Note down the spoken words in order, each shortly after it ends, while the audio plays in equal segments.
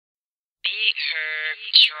Herb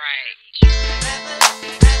Track.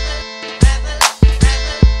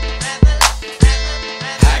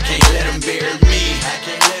 I can't let them bury me. I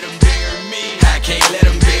can't let them bury me. I can't let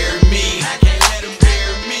them bury me. I can't let them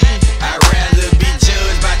bury me. I'd rather be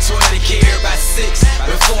judged by 20, cared by 6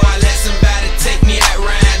 before I let somebody take me out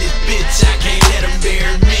round this bitch. I can't let them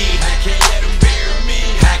bury me. I can't let them bury me.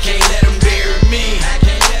 I can't let them bury me. I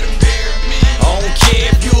can't let them bury me. I don't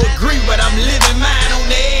care if you agree, but I'm living mine on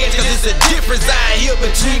the edge, cause it's a difference out here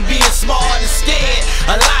between being smart and scared.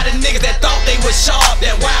 A lot of niggas that thought they was sharp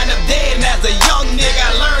that wind up dead. And as a young nigga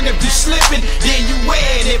I learned, if you slipping, then you wear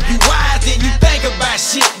it. If you wise, then you think about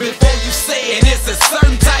shit before you say it. And it's a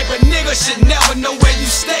certain type of nigga should never know where you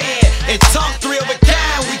stand. And talk 3 of a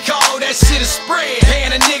kind, we call that shit a spread.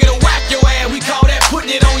 Paying a nigga to whack your ass, we call that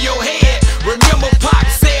putting it on your head. Remember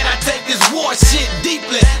Pac said I take this war shit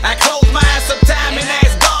deeply. I close my eyes sometime and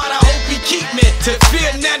ask God, I hope he keep me. To fear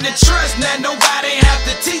nothing, to trust nothing, nobody ain't have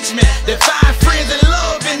to teach me. To find friends and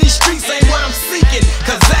love in these streets ain't what I'm seeking,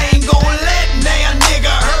 cause they ain't gon' let damn nigga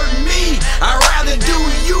hurt me. I'd rather do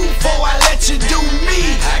you before I let you do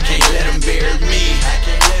me. I can't let them bury me. I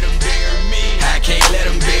can't let them bury me. I can't let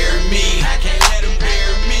them bury me. I can't let them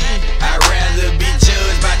bury me. I'd rather be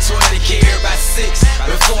judged by 20, cared by 6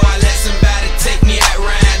 before I let somebody take me out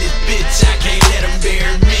round this bitch. I can't let them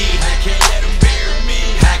bury me. I can't let them bury me.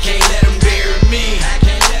 I can't let them bury me. I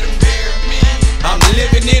can't let them bury me. I'm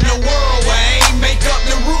living in a world where I ain't make up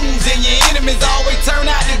the rules, and your enemies always turn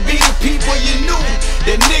out to be the people you knew.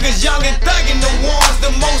 The niggas young and thuggin', the ones the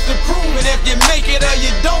most approved. And if you make it or you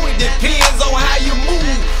don't, it depends on how you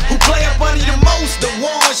move. Who play up under you the most? The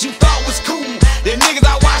ones you thought was cool. The niggas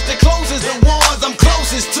I watch the closest, the ones I'm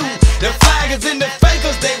closest to. The flaggers and the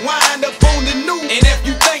fakers, they wind up on the news. And if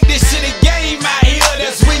you think this shit a game out here,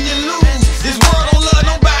 that's when you lose. This world don't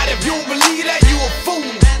love nobody. If you don't believe that, you a fool.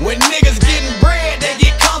 When niggas getting bread, they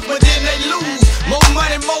get comfortable, then they lose. More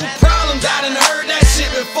money, more problems. I done heard that shit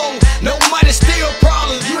before. No money, still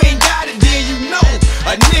problems. You ain't got it, then you know.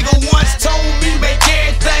 A nigga once told me, make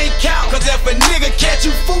everything count, cause if a nigga catch you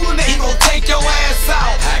fooling, he gon' take your ass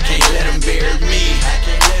out. I can't let him bury me. I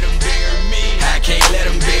can't let him bury me. I can't let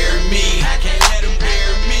him bury me. I can't let him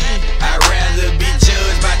bury me. I'd rather be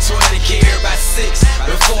judged by 20, cared by 6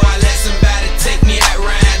 before I let somebody take me out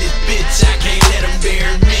round this bitch. I can't let him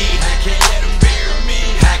bury me. I can't let him bury me.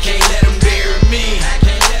 I can't let him bury me. I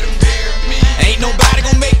can't let him bury me. Ain't nobody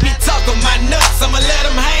gon' make me tuck on my nuts, I'ma let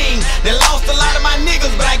them hang. They lost a lot of my niggas,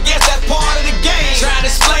 but I guess that's part of the game. Trying to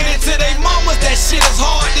explain it to they mamas, that shit is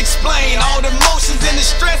hard to explain. All the emotions and the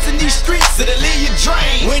stress in these streets, it'll leave you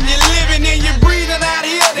drained. When you're living